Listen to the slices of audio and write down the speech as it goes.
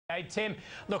Hey, Tim,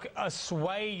 look, a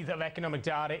swathe of economic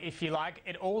data, if you like.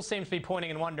 It all seems to be pointing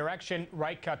in one direction: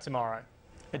 rate cut tomorrow.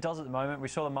 It does at the moment. We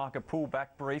saw the market pull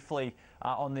back briefly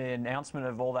on the announcement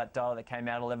of all that data that came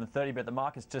out at 11:30, but the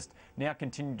market's just now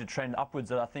continued to trend upwards.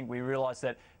 And I think we realise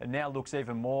that it now looks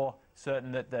even more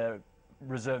certain that the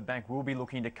Reserve Bank will be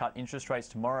looking to cut interest rates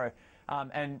tomorrow.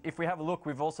 And if we have a look,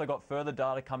 we've also got further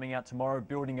data coming out tomorrow,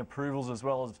 building approvals as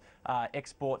well as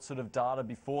export sort of data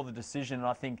before the decision. And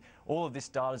I think all of this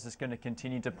data is just going to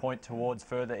continue to point towards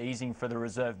further easing for the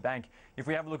Reserve Bank. If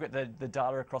we have a look at the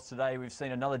data across today, we've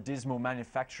seen another dismal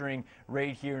manufacturing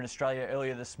read here in Australia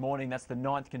earlier this morning. That's the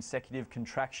 9th consecutive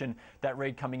contraction, that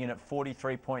read coming in at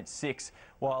 43.6,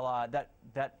 while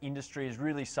that industry is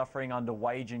really suffering under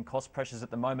wage and cost pressures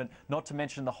at the moment, not to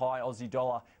mention the high Aussie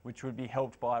dollar, which would be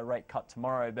helped by a rate cut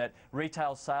tomorrow. But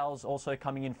retail sales also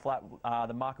coming in flat.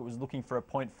 The market was looking for a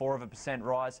 0.4%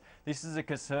 rise. This is a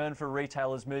concern for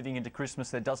retailers moving into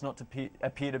Christmas. There does not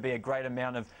appear to be a great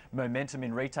amount of momentum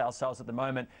in retail sales at the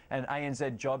moment, and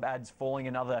ANZ job ads falling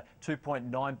another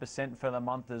 2.9% for the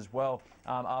month as well,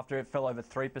 after it fell over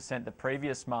 3% the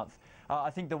previous month. I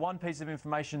think the one piece of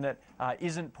information that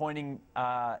isn't pointing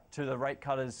to the rate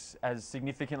cut as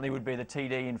significantly would be the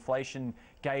TD inflation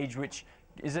gauge, which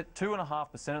is at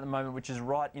 2.5% at the moment, which is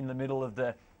right in the middle of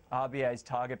the RBA's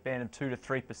target band of 2 to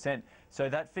 3%. So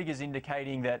that figure's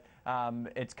indicating that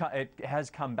it has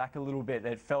come back a little bit.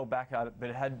 It fell back, but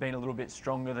it had been a little bit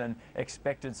stronger than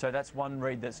expected. So that's one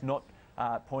read that's not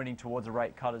pointing towards a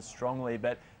rate cut as strongly.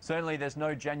 But certainly there's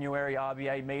no January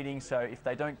RBA meeting, so if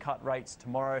they don't cut rates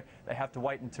tomorrow, they have to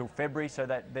wait until February, so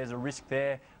that there's a risk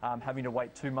there, having to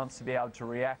wait 2 months to be able to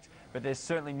react. But there's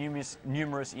certainly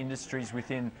numerous industries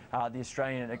within the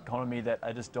Australian economy that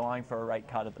are just dying for a rate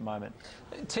cut at the moment.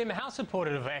 Tim, how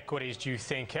supportive of equities do you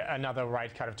think another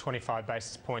rate cut of 25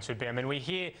 basis points would be? I mean, we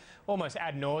hear almost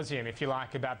ad nauseum, if you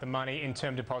like, about the money in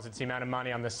term deposits, the amount of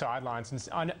money on the sidelines.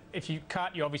 And if you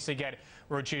cut, you obviously get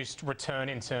reduced return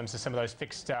in terms of some of those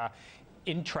fixed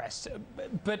interest.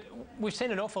 But we've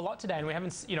seen an awful lot today, and we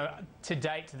haven't, to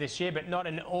date this year, but not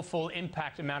an awful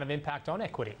amount of impact on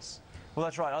equities. Well,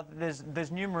 that's right.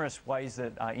 There's numerous ways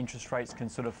that interest rates can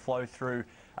sort of flow through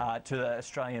to the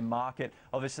Australian market.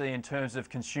 Obviously, in terms of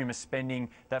consumer spending,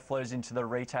 that flows into the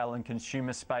retail and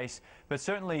consumer space. But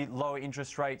certainly, lower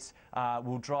interest rates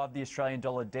will drive the Australian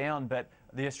dollar down. But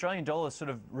the Australian dollar sort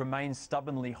of remains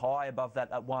stubbornly high above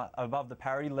the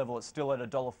parity level. It's still at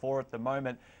 $1.04 at the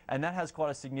moment, and that has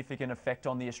quite a significant effect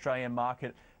on the Australian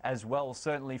market as well.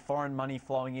 Certainly, foreign money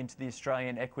flowing into the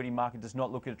Australian equity market does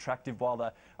not look attractive while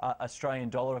the Australian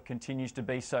dollar continues to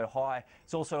be so high.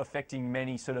 It's also affecting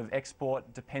many sort of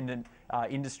export-dependent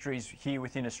industries here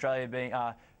within Australia, being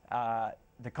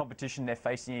the competition they're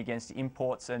facing against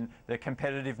imports and the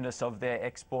competitiveness of their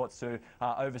exports to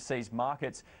overseas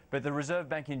markets. But the Reserve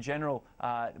Bank in general,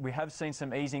 we have seen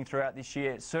some easing throughout this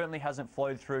year. It certainly hasn't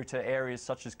flowed through to areas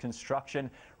such as construction.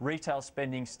 Retail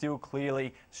spending still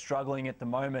clearly struggling at the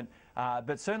moment.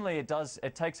 But certainly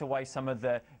it takes away some of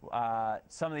the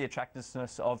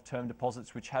attractiveness of term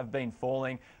deposits, which have been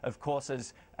falling. Of course,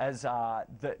 as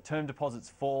the term deposits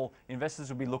fall, investors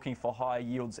will be looking for higher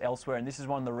yields elsewhere, and this is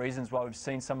one of the reasons why we've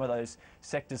seen some of those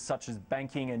sectors such as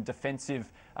banking and defensive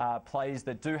plays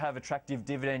that do have attractive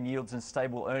dividend yields and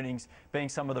stable earnings being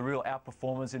some of the real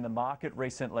outperformers in the market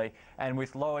recently. And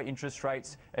with lower interest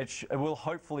rates, it will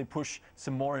hopefully push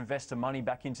some more investor money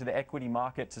back into the equity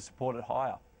market to support it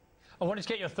higher. I wanted to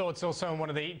get your thoughts also on one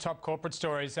of the top corporate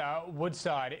stories.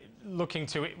 Woodside looking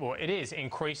to, well, it is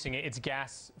increasing its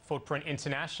gas footprint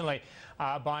internationally,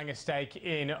 buying a stake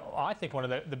in, I think, one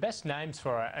of the best names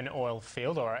for an oil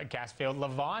field or a gas field,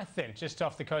 Leviathan, just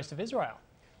off the coast of Israel.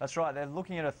 That's right. They're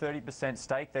looking at a 30%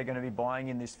 stake. They're going to be buying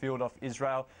in this field off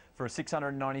Israel for a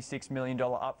 $696 million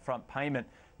upfront payment.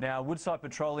 Now, Woodside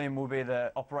Petroleum will be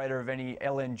the operator of any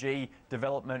LNG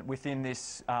development within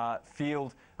this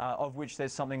field, of which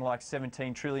there's something like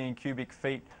 17 trillion cubic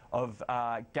feet of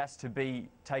gas to be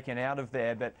taken out of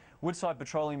there. But Woodside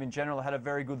Petroleum in general had a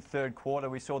very good third quarter.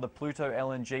 We saw the Pluto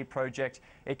LNG project.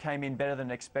 It came in better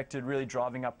than expected, really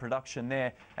driving up production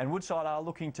there. And Woodside are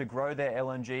looking to grow their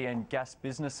LNG and gas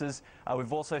businesses.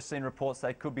 We've also seen reports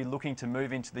they could be looking to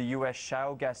move into the US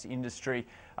shale gas industry.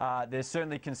 There's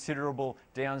certainly considerable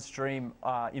downstream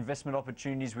investment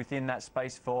opportunities within that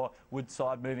space for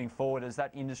Woodside moving forward, as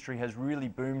that industry has really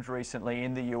boomed recently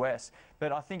in the US.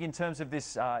 But I think in terms of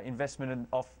this investment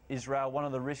off Israel. One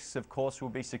of the risks, of course, will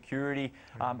be security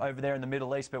over there in the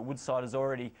Middle East, but Woodside has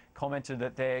already commented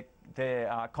that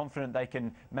they're confident they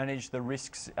can manage the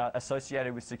risks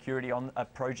associated with security on a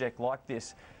project like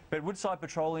this. But Woodside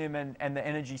Petroleum and the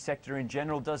energy sector in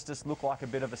general does just look like a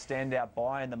bit of a standout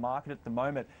buy in the market at the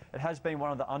moment. It has been one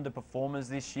of the underperformers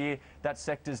this year. That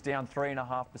sector's down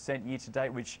 3.5% year to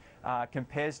date, which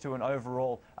compares to an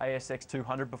overall ASX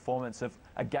 200 performance of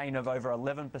a gain of over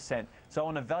 11%. So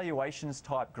on a valuations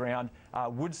type ground,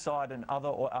 Woodside and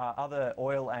other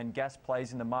oil and gas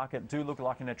plays in the market do look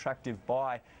like an attractive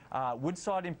buy.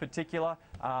 Woodside in particular,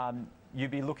 you'd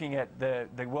be looking at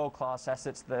the world-class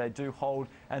assets that they do hold,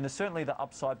 and there's certainly the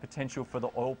upside potential for the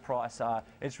oil price.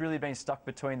 It's really been stuck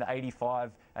between the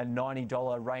 $85 and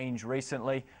 $90 range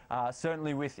recently.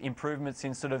 Certainly with improvements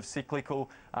in sort of cyclical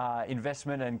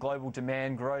investment and global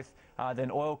demand growth, then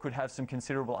oil could have some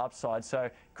considerable upside. So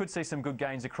could see some good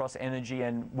gains across energy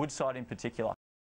and Woodside in particular.